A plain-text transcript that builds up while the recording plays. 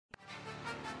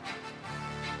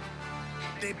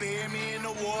They buried me in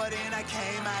the water and I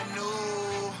came, I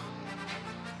knew.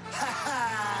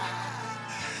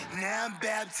 Now I'm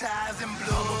baptized in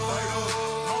blue.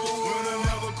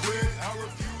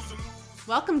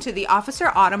 Welcome to the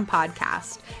Officer Autumn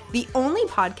podcast, the only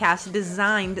podcast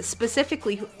designed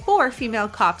specifically for female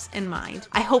cops in mind.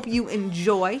 I hope you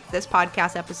enjoy this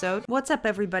podcast episode. What's up,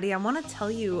 everybody? I want to tell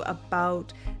you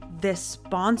about this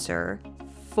sponsor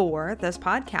for this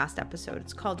podcast episode.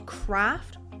 It's called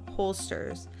Craft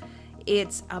Holsters.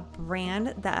 It's a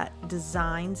brand that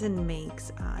designs and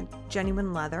makes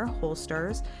genuine leather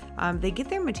holsters. They get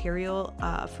their material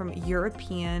from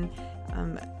European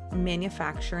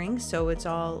manufacturing, so it's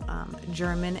all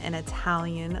German and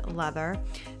Italian leather.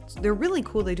 They're really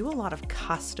cool. They do a lot of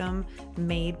custom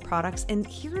made products, and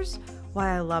here's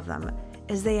why I love them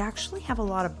is they actually have a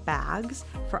lot of bags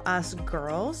for us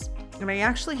girls, and I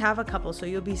actually have a couple, so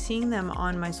you'll be seeing them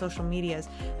on my social medias.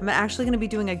 I'm actually going to be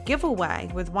doing a giveaway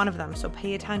with one of them, so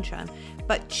pay attention.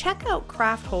 But check out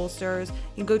Craft Holsters.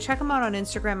 You can go check them out on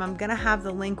Instagram. I'm going to have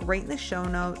the link right in the show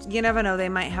notes. You never know, they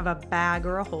might have a bag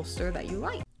or a holster that you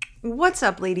like. What's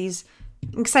up, ladies?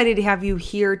 I'm excited to have you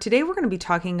here. Today we're going to be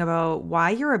talking about why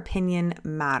your opinion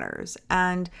matters.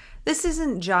 And this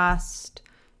isn't just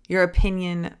your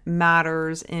opinion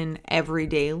matters in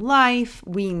everyday life.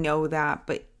 We know that,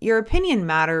 but your opinion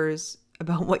matters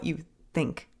about what you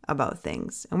think about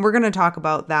things. And we're going to talk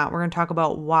about that. We're going to talk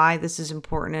about why this is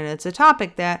important. And it's a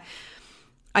topic that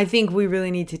I think we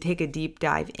really need to take a deep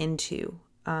dive into.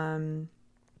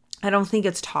 I don't think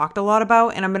it's talked a lot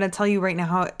about, and I'm going to tell you right now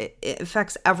how it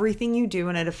affects everything you do,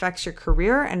 and it affects your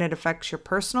career, and it affects your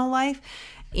personal life.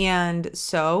 And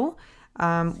so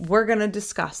we're going to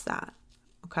discuss that.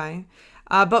 Okay.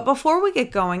 But before we get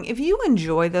going, if you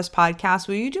enjoy this podcast,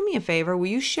 will you do me a favor? Will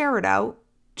you share it out?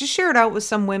 Just share it out with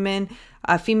some women,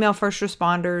 female first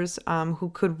responders who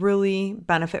could really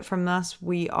benefit from this.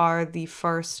 We are the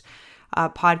first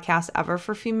podcast ever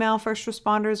for female first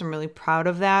responders. I'm really proud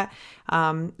of that.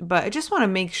 But I just want to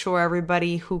make sure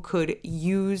everybody who could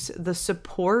use the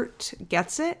support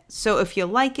gets it. So if you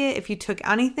like it, if you took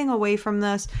anything away from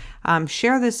this,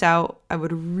 share this out. I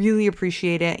would really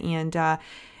appreciate it. And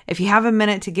if you have a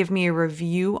minute to give me a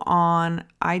review on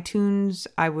iTunes,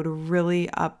 I would really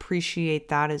appreciate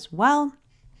that as well.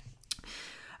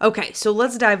 Okay, so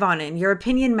let's dive on in. Your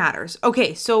opinion matters.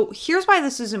 Okay, so here's why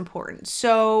this is important.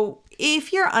 So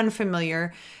if you're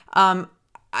unfamiliar,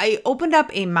 I opened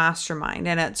up a mastermind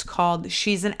and it's called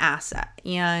She's an Asset.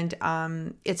 And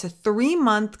it's a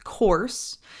 3-month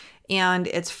course, and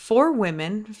it's for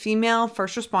women, female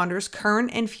first responders,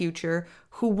 current and future,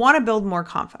 who want to build more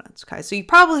confidence. Okay, so you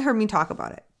probably heard me talk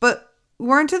about it, but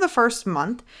we're into the first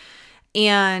month.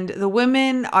 And the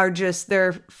women are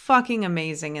they're fucking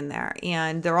amazing in there,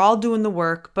 and they're all doing the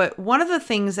work. But one of the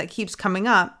things that keeps coming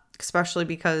up, especially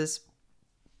because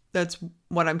that's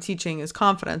what I'm teaching is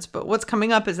confidence, but what's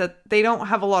coming up is that they don't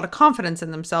have a lot of confidence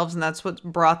in themselves, and that's what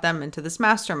brought them into this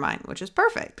mastermind, which is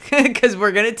perfect because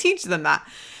we're going to teach them that.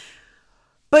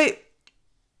 But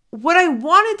what I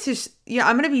wanted to,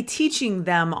 I'm going to be teaching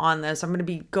them on this. I'm going to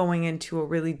be going into a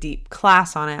really deep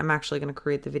class on it. I'm actually going to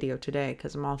create the video today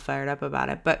because I'm all fired up about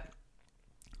it. But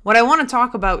what I want to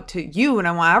talk about to you, and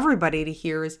I want everybody to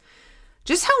hear, is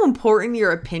just how important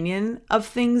your opinion of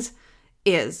things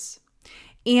is.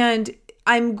 And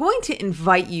I'm going to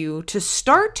invite you to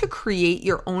start to create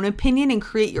your own opinion and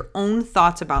create your own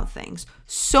thoughts about things.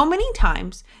 So many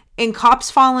times, and cops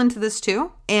fall into this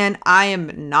too, and I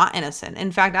am not innocent.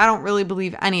 In fact, I don't really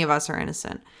believe any of us are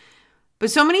innocent. But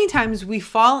so many times we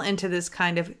fall into this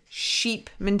kind of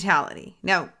sheep mentality.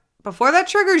 Now, before that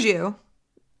triggers you,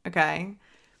 okay,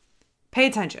 pay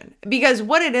attention. Because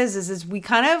what it is we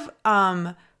kind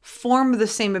of form the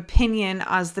same opinion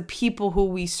as the people who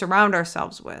we surround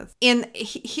ourselves with. And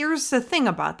here's the thing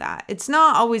about that. It's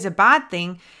not always a bad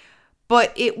thing,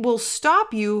 but it will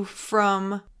stop you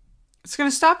from... It's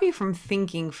going to stop you from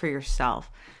thinking for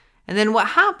yourself. And then what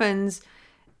happens,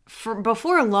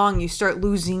 before long, you start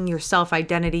losing your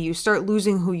self-identity. You start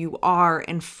losing who you are.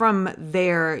 And from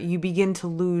there, you begin to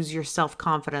lose your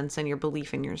self-confidence and your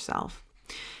belief in yourself.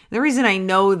 And the reason I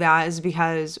know that is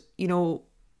because,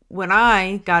 when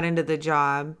I got into the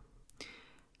job,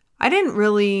 I didn't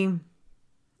really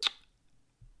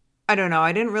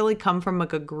come from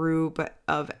like a group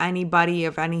of anybody,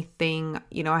 of anything.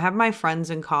 I have my friends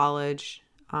in college.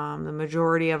 The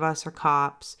majority of us are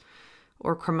cops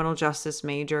or criminal justice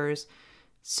majors.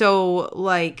 So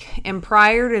and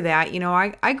prior to that,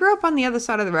 I grew up on the other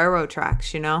side of the railroad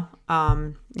tracks,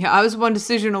 I was one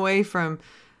decision away from,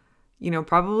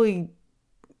 probably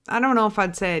I don't know if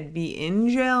I'd say I'd be in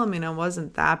jail. I mean, I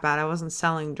wasn't that bad. I wasn't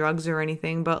selling drugs or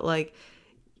anything, but like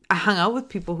I hung out with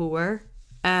people who were,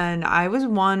 and I was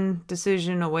one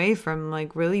decision away from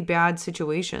like really bad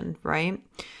situation, right?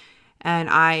 And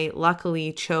I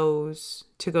luckily chose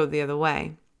to go the other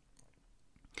way.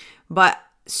 But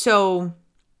so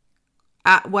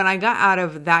when I got out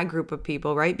of that group of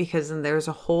people, right? Because then there's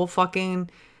a whole fucking,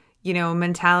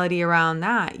 mentality around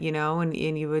that,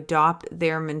 and you adopt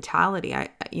their mentality. I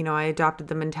adopted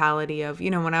the mentality of,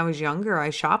 when I was younger, I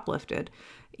shoplifted,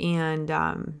 and,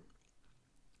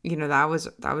 that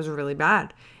was really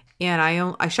bad. And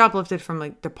I shoplifted from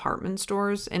like department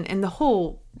stores. And the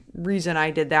whole reason I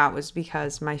did that was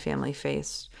because my family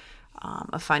faced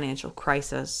a financial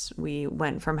crisis. We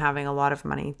went from having a lot of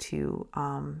money to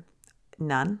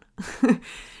none.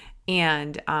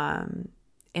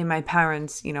 And my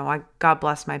parents, God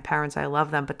bless my parents, I love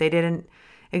them, but they didn't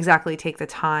exactly take the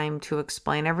time to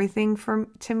explain everything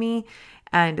to me.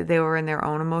 And they were in their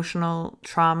own emotional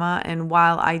trauma. And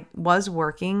while I was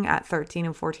working at 13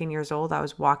 and 14 years old, I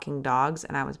was walking dogs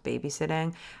and I was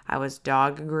babysitting. I was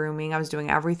dog grooming. I was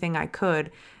doing everything I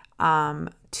could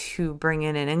to bring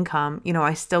in an income.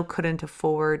 I still couldn't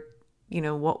afford,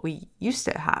 what we used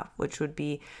to have, which would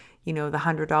be, the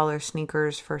 $100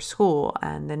 sneakers for school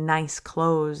and the nice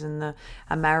clothes and the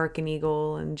American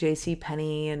Eagle and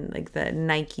JCPenney and like the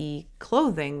Nike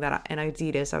clothing and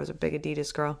Adidas. I was a big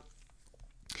Adidas girl.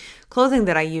 Clothing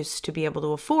that I used to be able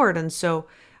to afford. And so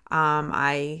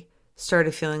I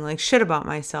started feeling like shit about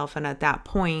myself. And at that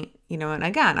point, and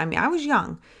again, I mean, I was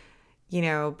young,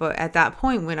 but at that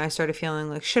point when I started feeling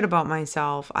like shit about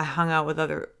myself, I hung out with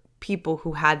other people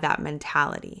who had that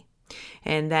mentality.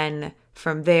 And then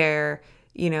from there,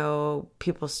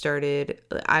 people started,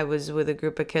 I was with a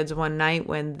group of kids one night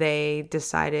when they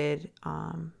decided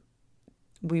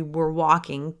we were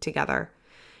walking together.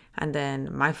 And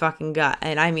then my fucking gut,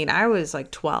 and I mean, I was like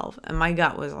 12 and my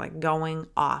gut was like going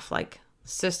off, like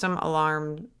system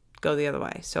alarm, go the other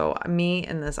way. So me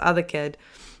and this other kid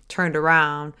turned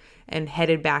around and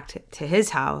headed back to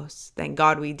his house. Thank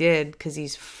God we did, because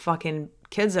these fucking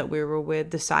kids that we were with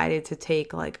decided to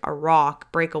take like a rock,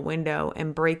 break a window,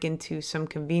 and break into some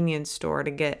convenience store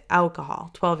to get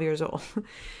alcohol, 12 years old.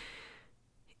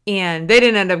 And they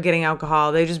didn't end up getting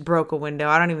alcohol. They just broke a window.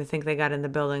 I don't even think they got in the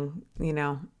building,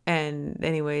 And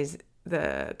anyways,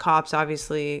 the cops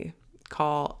obviously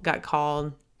got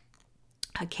called.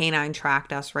 A canine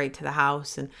tracked us right to the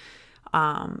house. And,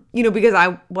 because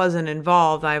I wasn't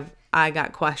involved, I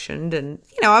got questioned. And,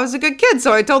 I was a good kid,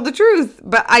 so I told the truth.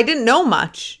 But I didn't know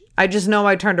much. I just know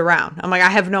I turned around. I'm like, I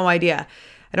have no idea.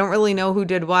 I don't really know who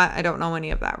did what. I don't know any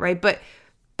of that, right? But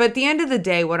at the end of the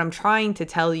day, what I'm trying to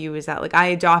tell you is that like I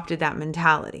adopted that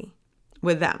mentality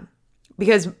with them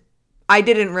because I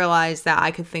didn't realize that I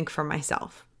could think for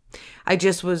myself. I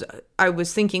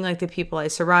was thinking like the people I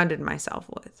surrounded myself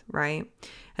with, right?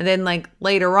 And then like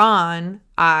later on,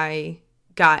 I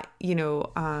got,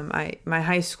 my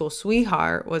high school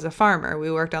sweetheart was a farmer.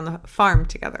 We worked on the farm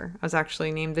together. I was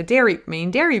actually named the main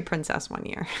dairy princess one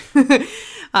year.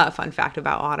 Fun fact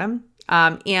about Autumn.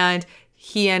 And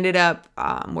he ended up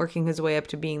working his way up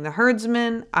to being the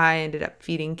herdsman. I ended up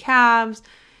feeding calves.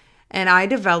 And I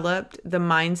developed the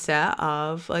mindset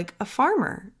of like a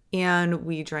farmer. And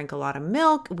we drank a lot of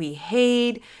milk. We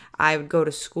hayed. I would go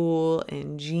to school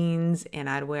in jeans and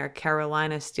I'd wear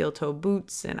Carolina steel toe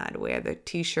boots and I'd wear the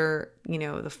t-shirt,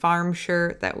 the farm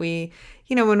shirt that we,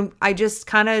 when I just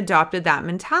kind of adopted that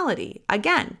mentality.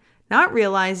 Again, not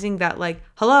realizing that like,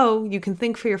 hello, you can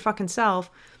think for your fucking self.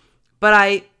 But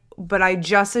I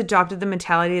just adopted the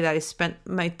mentality that I spent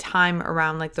my time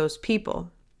around like those people,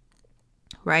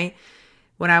 right?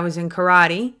 When I was in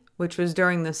karate, which was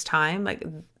during this time, like,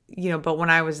 but when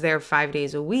I was there 5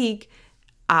 days a week,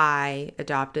 I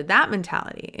adopted that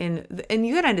mentality. And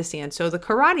you gotta understand, so the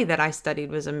karate that I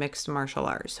studied was a mixed martial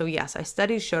art. So yes, I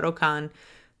studied Shotokan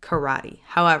karate.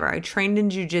 However, I trained in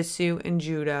jiu-jitsu and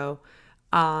judo,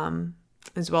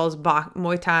 as well as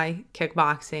Muay Thai,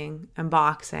 kickboxing, and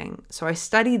boxing. So I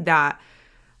studied that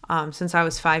since I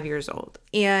was 5 years old.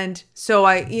 And so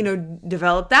I,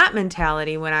 developed that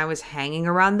mentality when I was hanging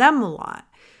around them a lot.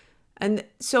 And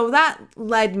so that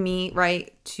led me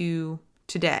right to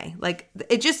today. Like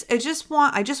I just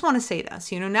want to say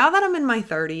this, now that I'm in my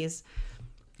 30s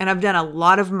and I've done a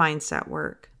lot of mindset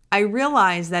work, I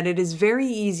realize that it is very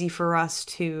easy for us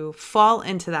to fall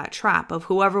into that trap of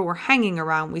whoever we're hanging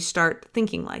around, we start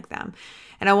thinking like them.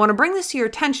 And I want to bring this to your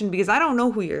attention because I don't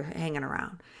know who you're hanging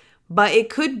around. But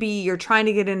it could be you're trying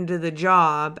to get into the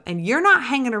job and you're not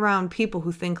hanging around people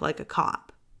who think like a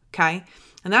cop, okay?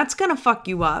 And that's going to fuck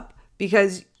you up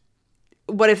because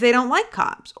what if they don't like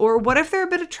cops? Or what if they're a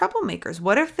bit of troublemakers?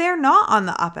 What if they're not on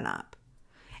the up and up?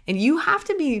 And you have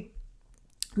to be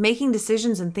making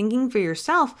decisions and thinking for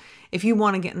yourself if you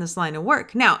want to get in this line of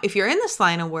work. Now, if you're in this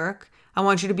line of work, I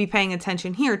want you to be paying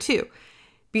attention here too,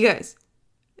 because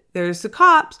there's the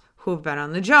cops who have been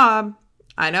on the job,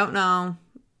 I don't know,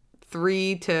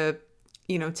 3 to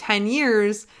 10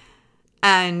 years.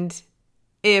 And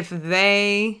if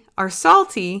they are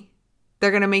salty,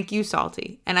 they're going to make you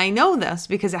salty. And I know this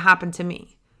because it happened to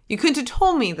me. You couldn't have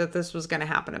told me that this was going to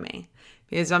happen to me,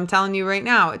 because I'm telling you right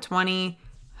now, at 20,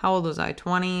 how old was I?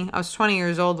 20. I was 20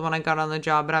 years old when I got on the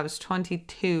job, but I was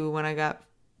 22 when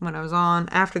I was on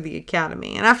after the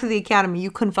academy. And after the academy, you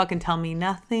couldn't fucking tell me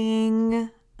nothing.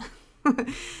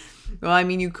 Well, I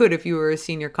mean, you could if you were a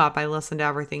senior cop. I listened to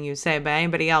everything you say, but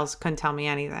anybody else couldn't tell me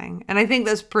anything. And I think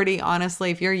that's pretty,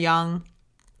 honestly, if you're young,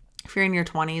 if you're in your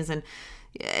 20s, and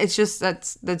it's just,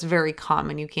 that's very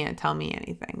common. You can't tell me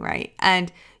anything, right?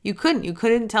 And you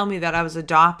couldn't tell me that I was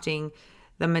adopting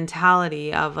the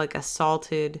mentality of like a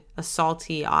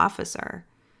salty officer.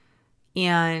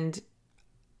 And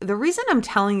the reason I'm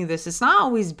telling you this, it's not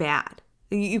always bad.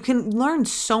 You can learn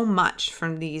so much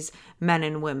from these men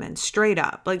and women, straight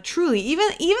up. Like truly, even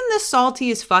the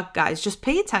salty as fuck guys, just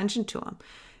pay attention to them,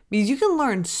 because you can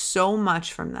learn so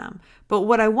much from them. But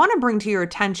what I want to bring to your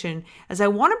attention is I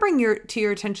want to bring to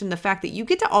your attention the fact that you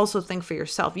get to also think for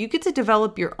yourself. You get to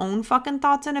develop your own fucking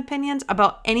thoughts and opinions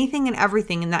about anything and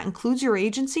everything, and that includes your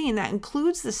agency, and that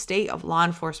includes the state of law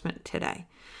enforcement today.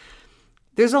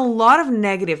 There's a lot of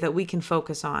negative that we can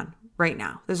focus on right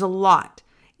now. There's a lot.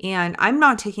 And I'm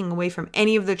not taking away from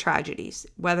any of the tragedies,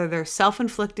 whether they're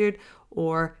self-inflicted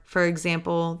or, for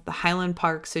example, the Highland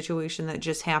Park situation that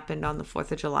just happened on the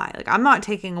 4th of July. Like, I'm not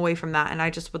taking away from that. And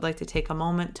I just would like to take a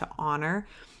moment to honor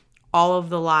all of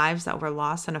the lives that were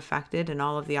lost and affected, and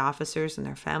all of the officers and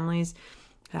their families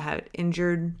that had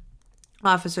injured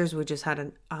officers. We just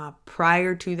had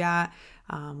prior to that,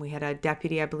 we had a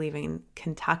deputy, I believe, in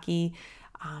Kentucky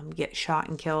get shot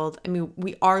and killed. I mean,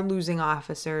 we are losing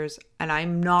officers, and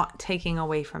I'm not taking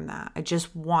away from that. I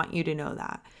just want you to know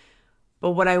that.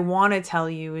 But what I want to tell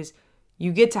you is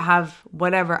you get to have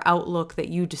whatever outlook that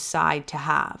you decide to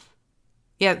have.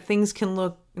 Yeah, things can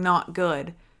look not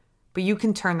good, but you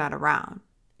can turn that around,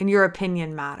 and your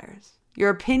opinion matters.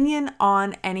 Your opinion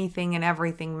on anything and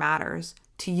everything matters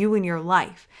to you in your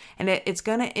life, and it's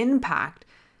going to impact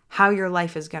how your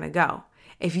life is going to go.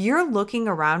 If you're looking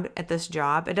around at this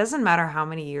job, it doesn't matter how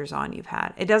many years on you've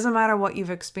had. It doesn't matter what you've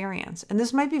experienced. And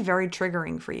this might be very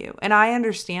triggering for you. And I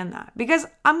understand that, because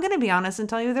I'm going to be honest and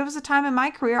tell you, there was a time in my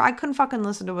career I couldn't fucking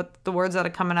listen to what the words that are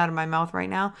coming out of my mouth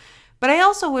right now. But I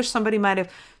also wish somebody might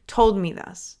have told me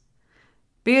this,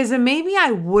 because then maybe I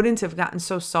wouldn't have gotten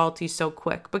so salty so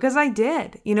quick, because I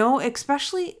did,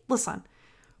 especially, listen,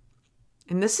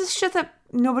 and this is shit that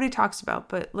nobody talks about,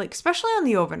 but like, especially on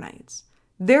the overnights.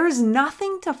 There is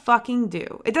nothing to fucking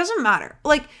do. It doesn't matter.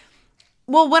 Like,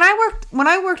 well, when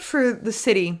I worked for the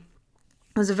city,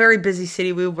 it was a very busy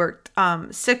city. We worked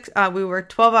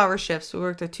 12-hour shifts. We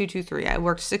worked a 2-2-3. I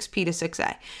worked 6P to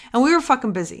 6A. And we were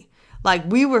fucking busy.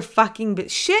 Like, we were fucking busy.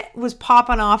 Shit was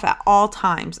popping off at all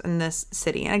times in this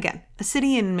city. And again, a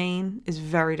city in Maine is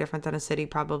very different than a city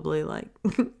probably like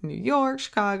New York,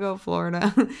 Chicago,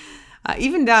 Florida.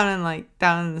 Even down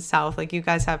in the South, like you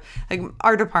guys have, like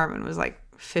our department was like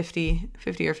 50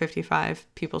 or 55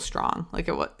 people strong. Like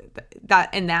it was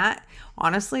that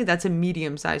honestly, that's a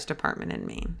medium-sized department in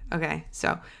Maine. Okay.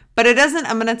 So, but it doesn't,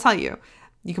 I'm going to tell you,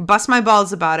 you can bust my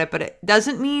balls about it, but it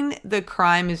doesn't mean the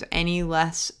crime is any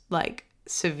less like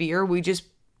severe. We just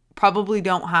probably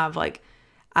don't have like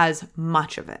as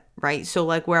much of it. Right. So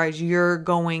like, whereas you're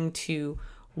going to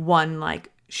one like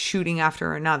shooting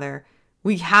after another,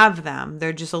 we have them.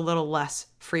 They're just a little less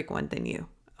frequent than you.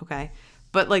 Okay.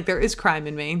 But like there is crime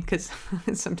in Maine, because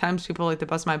sometimes people like to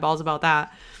bust my balls about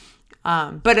that.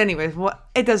 But anyways,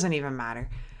 it doesn't even matter.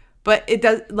 But it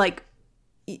does, like,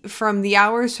 from the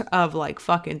hours of like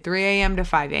fucking 3 a.m. to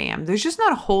 5 a.m., there's just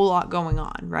not a whole lot going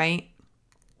on, right?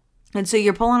 And so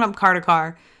you're pulling up car to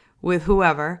car with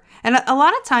whoever. And a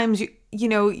lot of times,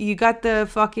 you got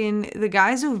the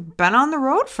guys who've been on the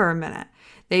road for a minute.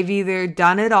 They've either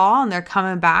done it all and they're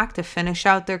coming back to finish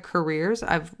out their careers.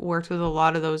 I've worked with a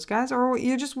lot of those guys. Or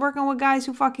you're just working with guys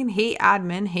who fucking hate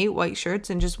admin, hate white shirts,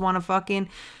 and just want to fucking,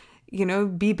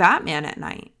 be Batman at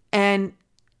night. And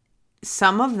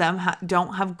some of them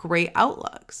don't have great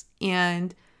outlooks.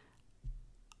 And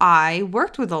I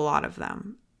worked with a lot of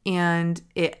them. And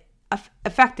it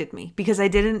affected me because I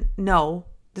didn't know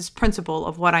this principle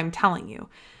of what I'm telling you.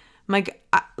 I'm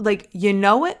like, you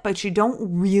know it, but you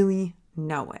don't really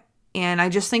know it. And I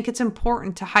just think it's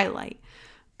important to highlight.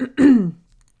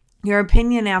 Your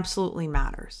opinion absolutely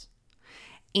matters.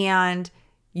 And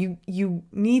you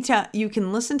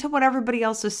can listen to what everybody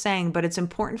else is saying, but it's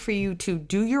important for you to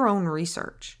do your own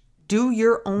research. Do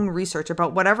your own research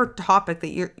about whatever topic that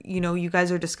you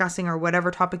guys are discussing, or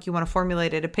whatever topic you want to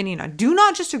formulate an opinion on. Do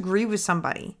not just agree with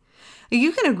somebody.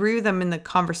 You can agree with them in the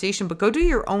conversation, but go do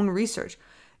your own research.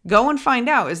 Go and find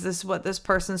out, is this what this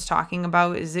person's talking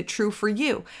about? Is it true for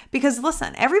you? Because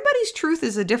listen, everybody's truth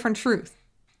is a different truth.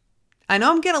 I know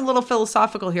I'm getting a little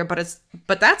philosophical here, but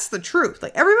that's the truth.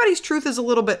 Like, everybody's truth is a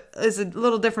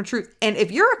little different truth. And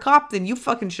if you're a cop, then you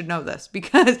fucking should know this,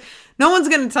 because no one's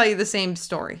going to tell you the same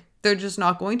story. They're just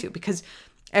not going to, because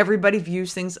everybody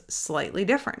views things slightly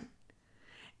different.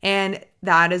 And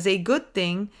that is a good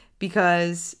thing,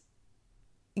 because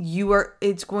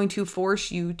it's going to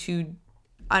force you to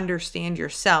understand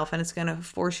yourself, and it's going to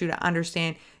force you to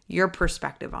understand your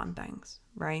perspective on things,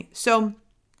 right? So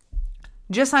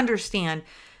just understand,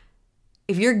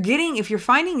 if you're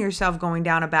finding yourself going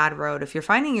down a bad road, if you're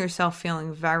finding yourself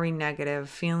feeling very negative,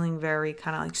 feeling very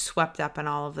kind of like swept up in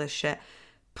all of this shit,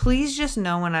 please just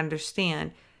know and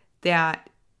understand that,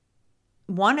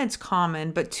 one, it's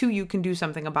common, but two, you can do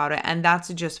something about it. And that's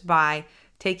just by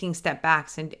taking step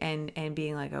backs and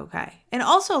being like, okay. And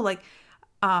also, like,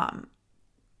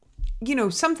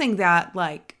 something that,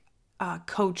 like,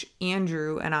 Coach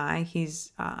Andrew and I,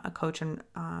 he's a coach in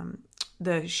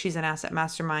She's an Asset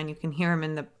Mastermind. You can hear him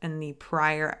in the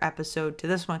prior episode to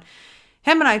this one.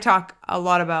 Him and I talk a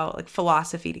lot about, like,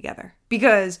 philosophy together,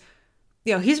 because,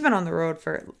 he's been on the road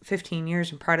for 15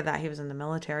 years, and part of that he was in the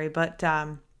military. But,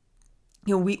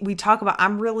 we talk about,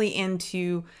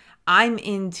 I'm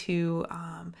into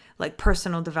like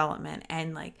personal development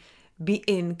and like be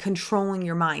in controlling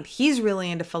your mind. He's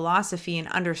really into philosophy and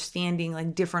understanding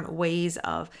like different ways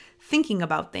of thinking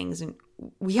about things. And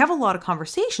we have a lot of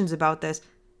conversations about this,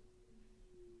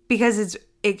 because it's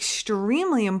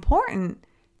extremely important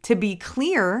to be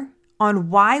clear on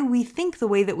why we think the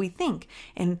way that we think,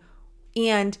 and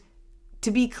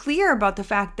to be clear about the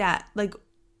fact that, like,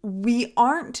 we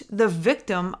aren't the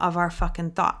victim of our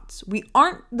fucking thoughts. We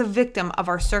aren't the victim of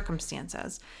our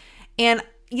circumstances. And,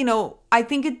 I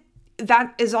think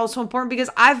that is also important, because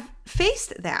I've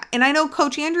faced that. And I know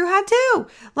Coach Andrew had too.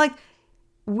 Like,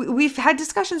 we've had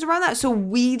discussions around that. So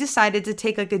we decided to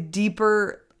take like a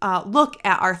deeper look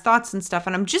at our thoughts and stuff.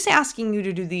 And I'm just asking you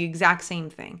to do the exact same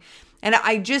thing. And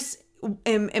I just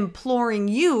am imploring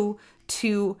you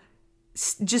to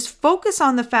just focus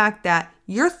on the fact that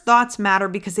your thoughts matter,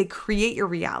 because they create your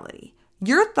reality.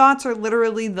 Your thoughts are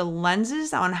literally the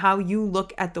lenses on how you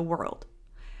look at the world.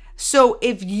 So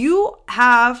if you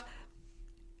have,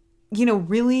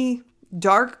 really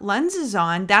dark lenses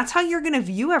on, that's how you're going to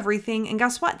view everything. And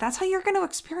guess what? That's how you're going to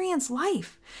experience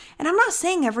life. And I'm not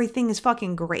saying everything is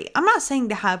fucking great. I'm not saying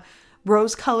to have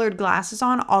rose-colored glasses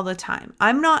on all the time.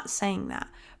 I'm not saying that.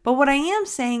 But what I am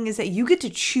saying is that you get to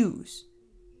choose.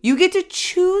 You get to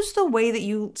choose the way that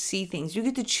you see things. You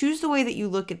get to choose the way that you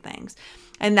look at things.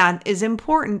 And that is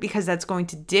important, because that's going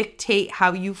to dictate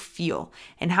how you feel.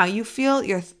 And how you feel,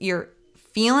 your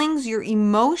feelings, your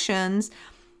emotions,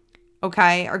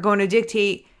 okay, are going to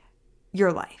dictate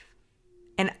your life.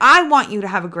 And I want you to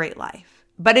have a great life.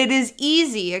 But it is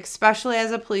easy, especially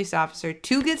as a police officer,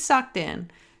 to get sucked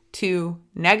in to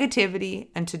negativity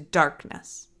and to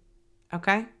darkness.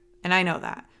 Okay? And I know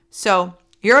that. So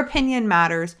your opinion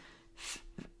matters.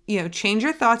 Change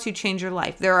your thoughts, you change your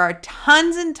life. There are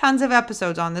tons and tons of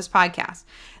episodes on this podcast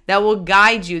that will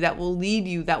guide you, that will lead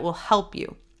you, that will help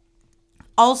you.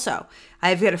 Also,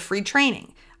 I've got a free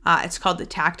training. It's called the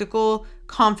Tactical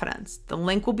Confidence. The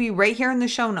link will be right here in the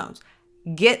show notes.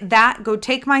 Get that. Go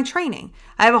take my training.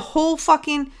 I have a whole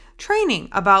fucking training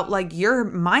about like your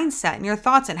mindset and your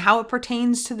thoughts and how it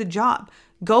pertains to the job.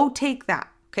 Go take that.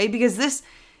 Okay. Because this,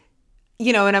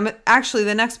 and I'm actually,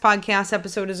 the next podcast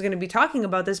episode is going to be talking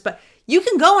about this, but you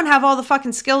can go and have all the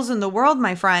fucking skills in the world,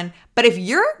 my friend. But if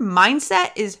your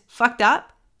mindset is fucked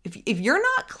up, if you're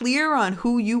not clear on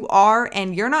who you are,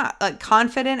 and you're not like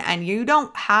confident, and you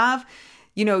don't have,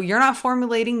 you're not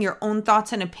formulating your own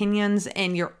thoughts and opinions,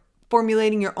 and you're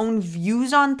formulating your own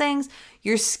views on things,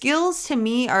 your skills to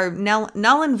me are null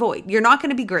and void. You're not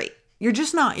going to be great. You're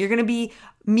just not. You're going to be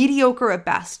mediocre at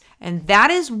best. And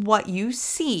that is what you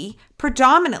see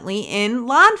predominantly in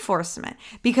law enforcement,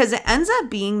 because it ends up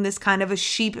being this kind of a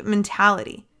sheep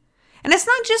mentality. And it's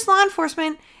not just law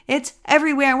enforcement. It's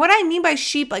everywhere. And what I mean by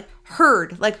sheep, like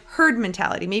herd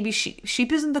mentality. Maybe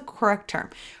sheep isn't the correct term.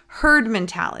 Herd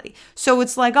mentality. So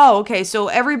it's like, oh, okay, so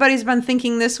everybody's been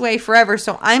thinking this way forever,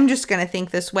 so I'm just going to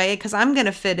think this way because I'm going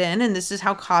to fit in, and this is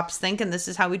how cops think, and this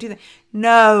is how we do things.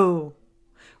 No.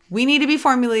 We need to be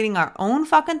formulating our own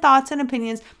fucking thoughts and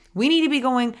opinions. We need to be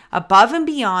going above and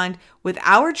beyond with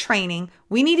our training.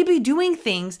 We need to be doing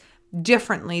things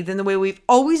differently than the way we've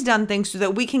always done things so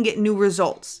that we can get new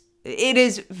results. It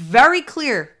is very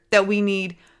clear that we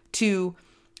need to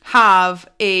have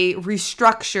a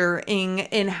restructuring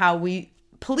in how we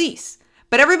police.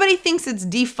 But everybody thinks it's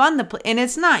defund the police, and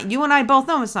it's not. You and I both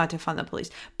know it's not defund the police.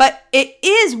 But it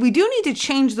is. We do need to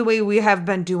change the way we have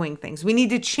been doing things. We need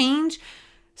to change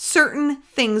certain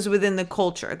things within the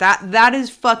culture. That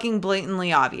is fucking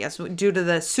blatantly obvious. Due to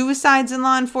the suicides in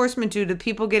law enforcement, due to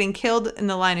people getting killed in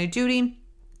the line of duty,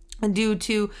 and due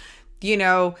to,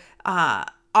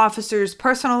 officers'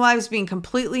 personal lives being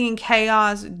completely in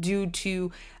chaos, due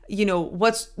to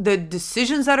what's the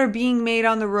decisions that are being made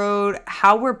on the road,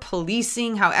 how we're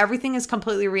policing, how everything is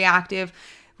completely reactive.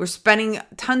 We're spending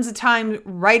tons of time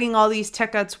writing all these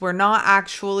tickets. We're not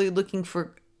actually looking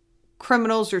for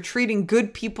criminals or treating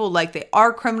good people like they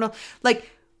are criminal.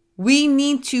 Like, we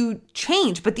need to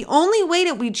change. But the only way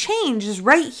that we change is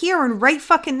right here and right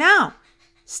fucking now.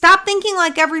 Stop thinking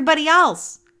like everybody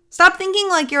else. Stop thinking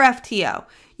like your FTO.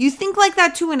 You think like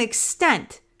that to an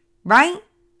extent, right?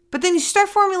 But then you start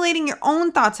formulating your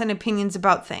own thoughts and opinions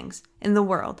about things in the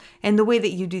world and the way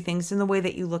that you do things and the way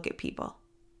that you look at people.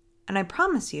 And I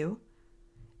promise you,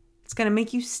 it's going to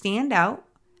make you stand out.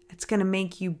 It's going to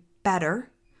make you better.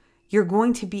 You're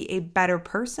going to be a better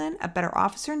person, a better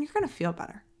officer, and you're going to feel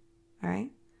better. All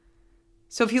right?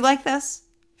 So if you like this,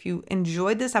 if you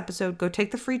enjoyed this episode, go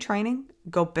take the free training.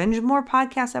 Go binge more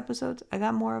podcast episodes. I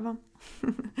got more of them.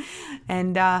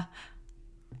 And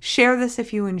share this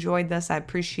if you enjoyed this. I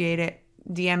appreciate it.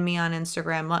 DM me on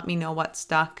Instagram. Let me know what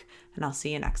stuck. And I'll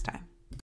see you next time.